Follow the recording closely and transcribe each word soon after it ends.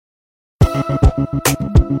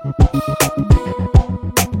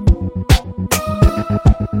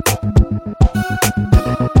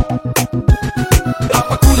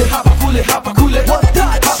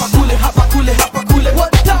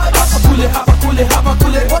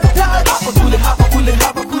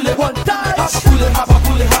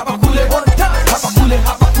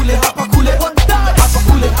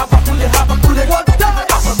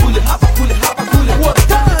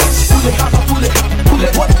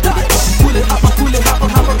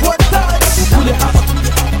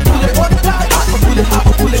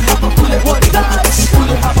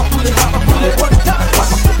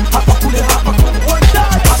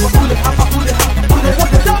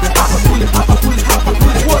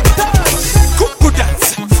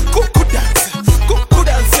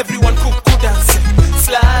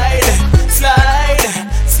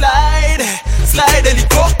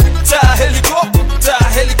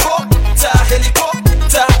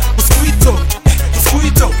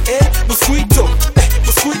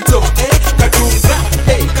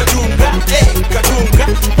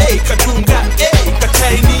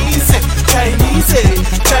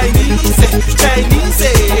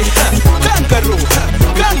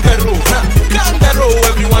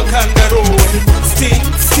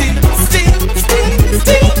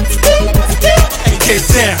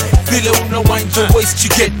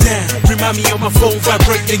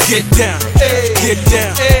And get down, get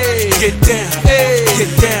down, get down,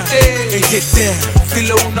 get down, and get down. Feel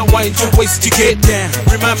it when I wind your waist, you get down.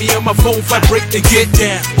 Remind me of my phone vibrate and get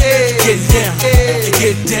down, get down, and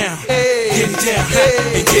get down, get down,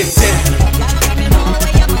 and get down.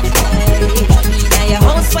 Now your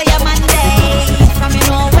host for your Monday, from you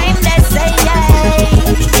know when they say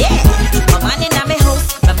yeah. My man in my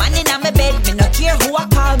house, my man in my bed. Me no care who I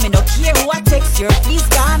call, me no care who I text. Your please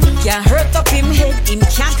got me, can't hurt up him head. Him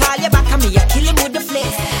can't call you back on me, you kill him with the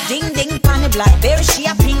flex. Ding ding pan the blackberry, she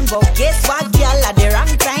a ping. But guess what, girl, at the wrong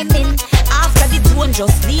timing. After the tune,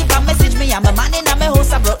 just leave a message me. I'm a man in my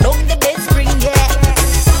house, I brought down the bed spring, yeah.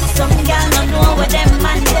 Some girl no know what them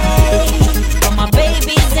Monday, but my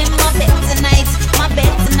baby's in my bed tonight. My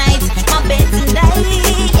bed tonight, my bed tonight,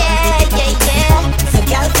 yeah. So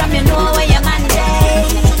girl, from you know where your Monday.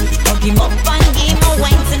 Hug him up and give him a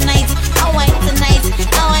wine tonight. I wine tonight,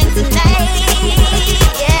 I wine tonight,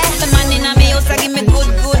 yeah. The man in my house, I give me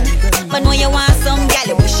good. But know you want some girl,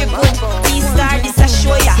 you wish you could. Please start this, I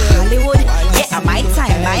show ya Hollywood. Yeah, my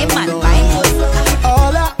time, my man, my hood.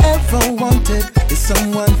 All I ever wanted is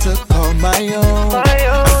someone to call my own.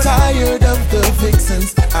 I'm tired of the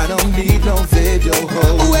vixens, I don't need no video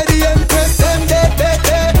hoes. Where the Empress them dead.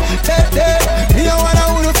 Me don't wanna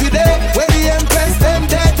hold you there. Where the Empress them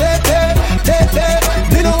dead.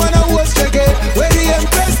 Me don't wanna watch you get. Where the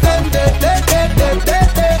Empress them dead.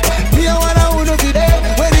 Me don't wanna hold you there.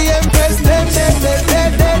 Where the Empress them dead.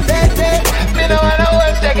 Me don't wanna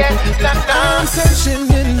watch you get. I'm searching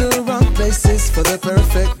in the wrong places for the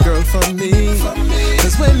perfect girl for me.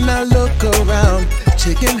 Cause when I look around,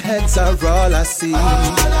 chicken heads are all I see.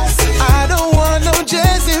 I don't want no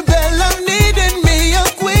Jezebel, I'm needing me a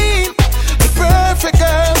queen. The perfect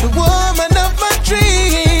girl, the woman of my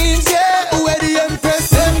dreams, yeah. Where the Empress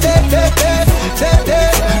them dead.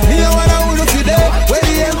 Me don't wanna hold you there. Where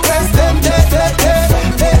the Empress them dead.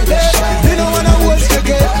 Me don't wanna watch you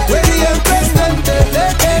get. Where the Empress them dead.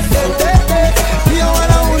 Me don't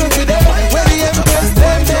wanna hold you there. Where the Empress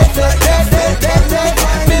them dead.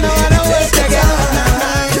 Me don't wanna watch you get.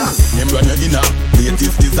 Them run your inner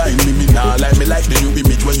latest design. Me nah like the new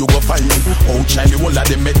image where you go find me. Outshine the whole of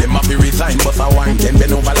them, make them happy resign. But I want 10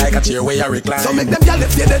 bend over like a chair where you recline. So make them y'all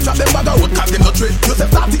left, they drop them bag out, cause them no trade. You say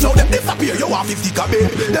start it now, them disappear, you want 50 cabin.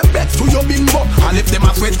 Them bets to your bimbo, and if them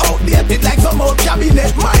a sweat out, they it like some old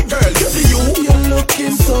cabinet. My girl, you see you, you're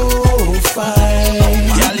looking so fine.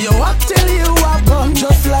 Girl, you what tell you I come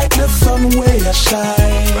just like the sun where you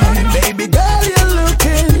shine. Baby girl, you're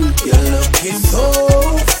looking so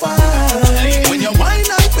fine. When you wine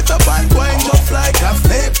up with a band wine, just like a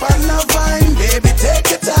snake on a vine. Baby, take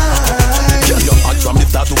your time. Girl, you're hot from the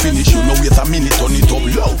start to finish. You know wait a minute, turn it up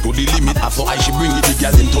loud to the limit. I saw I should bring it. The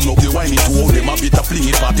girl them turn up the wine it to all them a bit of fling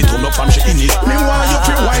it. Party turn up from she in it. Me want you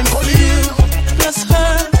to wine, Colleen. Plus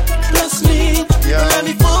her, plus me. Yeah. Let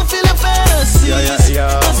me fulfill a fantasy.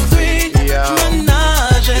 Plus three,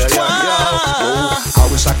 menage a trois. I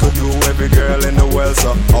wish I could do every girl in the world,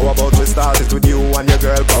 so how about we start it with you and your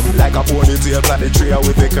girl? Come like a ponytail, like the tree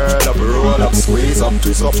with the curl up. Roll up, squeeze up,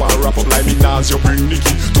 twist up and wrap up like me dance. You bring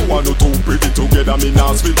Nicky, two and two pretty together, me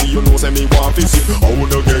dance with you. You know say me want to see I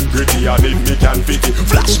wanna get gritty and if me can fit it.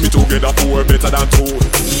 Flash me together, four better than two.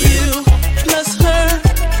 You plus her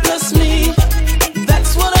plus me,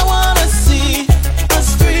 that's what I wanna see.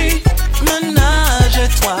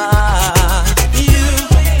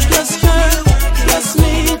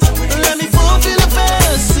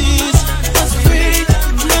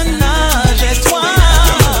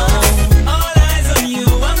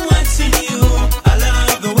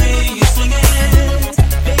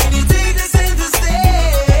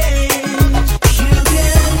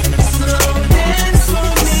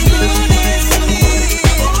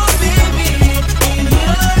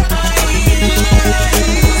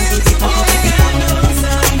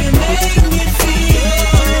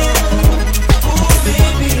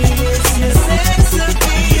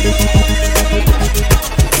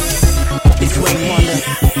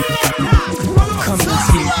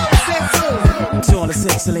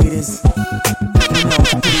 sexy ladies. You know,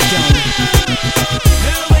 put it down.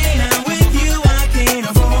 When I'm with you, I can't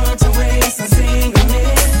afford to waste a single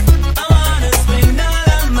minute. I wanna spend all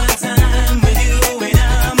of my time with you when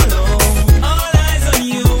I'm alone. All eyes on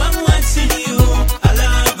you, I'm watching you. I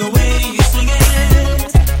love the way you swing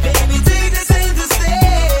it. Baby, take the center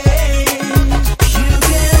stage. You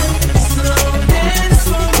can slow dance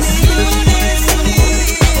for me.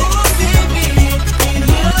 Oh, baby, in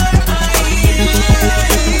your eyes.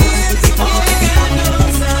 Oh, God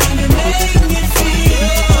knows how you make me feel.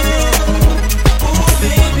 Oh,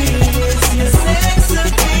 baby, it's your sex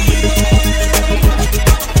appeal.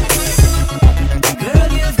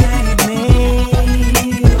 Girl, you've got it made.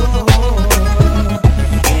 Oh,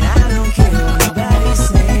 and I don't care what nobody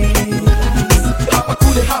says. Hapa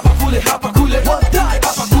kule, hapa kule, hapa kule. What time?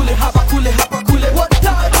 Hapa kule, hapa kule, hapa kule. What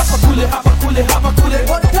time? Hapa kule, hapa kule, hapa kule.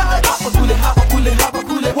 What time? Hapa kule, hapa kule, hapa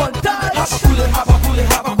kule. What time? Hapa kule, hapa kule,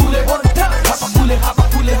 hapa kule. What time? Hapa kule,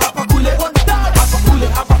 hapa kule, hapa kule. What time? Hapa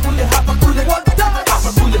kule, hapa kule, hapa kule. What time?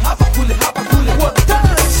 Hapa kule, hapa kule, hapa kule. What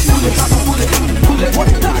time? Kule, hapa kule, kule.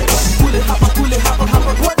 What time? Kule, hapa kule, hapa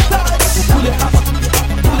hapa. What time? Kule, hapa kule,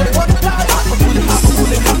 what time? Hapa kule, hapa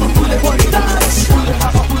kule, hapa kule. What time? Kule,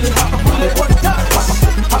 hapa kule, hapa kule. What time?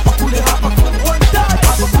 Hapa kule, hapa kule. What time?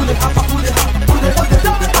 Hapa kule, hapa kule, hapa kule. What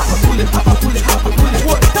time? Hapa kule, hapa kule, hapa kule.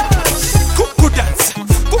 What time? Cuckoo dance,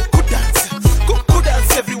 cuckoo dance, cuckoo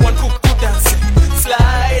dance, everyone cuckoo dance.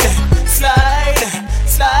 Slide, slide,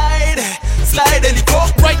 slide, slide,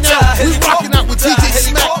 helicopter. Right now, we're rocking out with DJ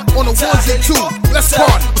Smack on the ones and twos. Let's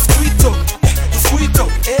party. Mosquito, mosquito,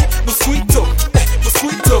 mosquito,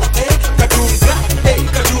 mosquito, kadunga,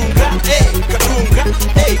 kadunga, kadunga,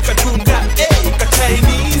 kadunga,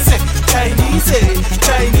 Chinese, Chinese,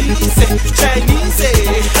 Chinese, Chinese,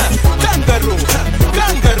 kangaroo,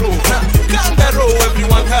 kangaroo, kangaroo,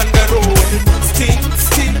 everyone kangaroo. Sting,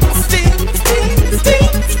 sting, sting, sting,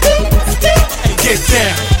 sting, sting, sting. And get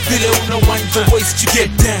down, feel it when I wind the waist, you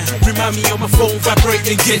get down. Remind me on my phone, vibrate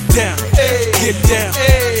and get down. Get down,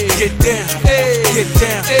 get down, get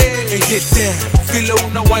down, and get down. Feel it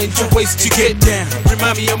when I wind your waist, you get down.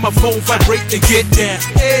 Remind me on my phone, vibrate and get down.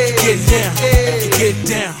 Get down, get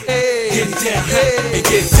down, get down, and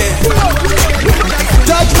get down.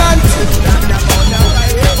 Judgment.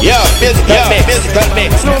 Yo, physical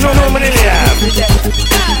mix. No, millennium.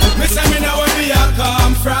 Me say me know where me a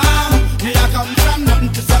come from. Me a come from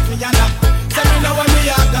nothing to suck me and up. Say me know where me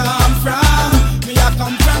a come from. Me a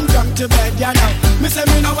come from drunk to bed, you know. Me say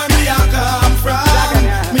me know where me a come from.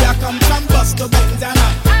 Me a come from bust to Benz and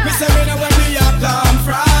up. Me say me know where me a come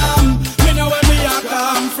from. Me know where me a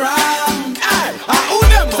come from. Hey, who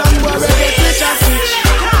them? Somewhere where they switch and switch.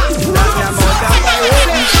 That's your mother by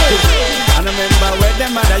open shit. And I remember where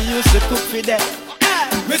them mother used to cook for them.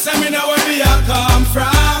 Me say me know where me a come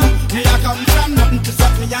from. Me a come from nothing to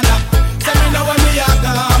suck me and up. Say me know where me a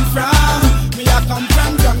come from. Me a come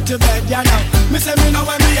from drunk to bed, you know. Me say me know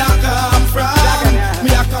where me a come from.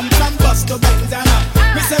 Me a come from bust to Benz and up.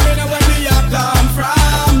 Me say me know where me a come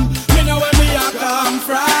from. Me know where me a come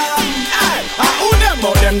from. Hey, who them?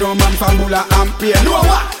 But them know man from Bula and Pierre. Know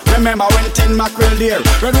what? Remember when tin mackerel there?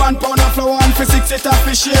 Red 1 pound of flour and for 6 it off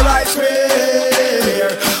fish here, I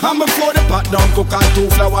swear. And before the pot down cook and 2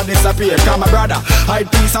 flour disappear. Come my brother,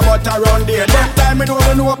 hide piece of butter around there. Them time me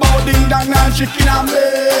don't know about ding dong and chicken and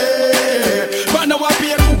beer. But now I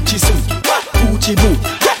pay Gucci suit, Gucci boot,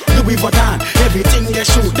 Louis Vuitton, everything they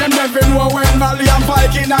shoot. Them never know when Mali and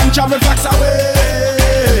Viking and travel facts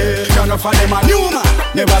away. None of them a new man,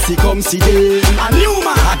 never see come see them. A new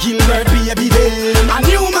man, a Gilbert baby them. A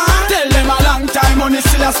new man, tell them a long time money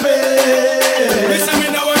still a spend. Me say me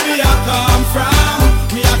know where me a come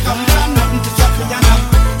from. Me a come from nothing to suck me and up.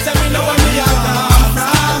 Say me know where me a come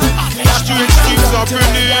from. Strange things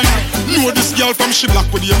happening. Know this girl from she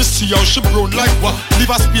black with you. Me see how she brown like what.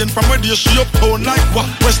 Live a Spain from where they she uptown like what.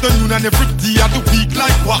 Western Union every day of the week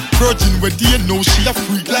like what. Virgin where they know she a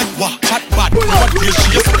freak like what. Chat bad, nowadays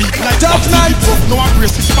she a speak like what. No a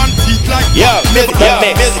brace his fan teeth like what. Yo,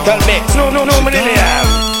 physical mix. No, millennium.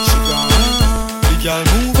 The girl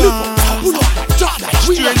move on.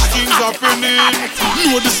 Strange things happening.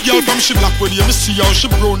 Know this girl from she black with you. Me see how she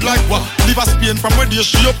brown like what. Live a Spain from where they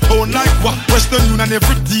she uptown like what. Western Union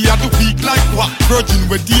every day of the week like what. Virgin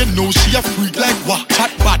where they know she a freak like what.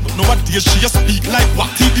 Chat bad, but nowadays she a speak like what.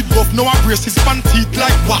 TV buff, no a brace his fan teeth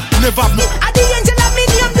like what. Never know. I the angel of me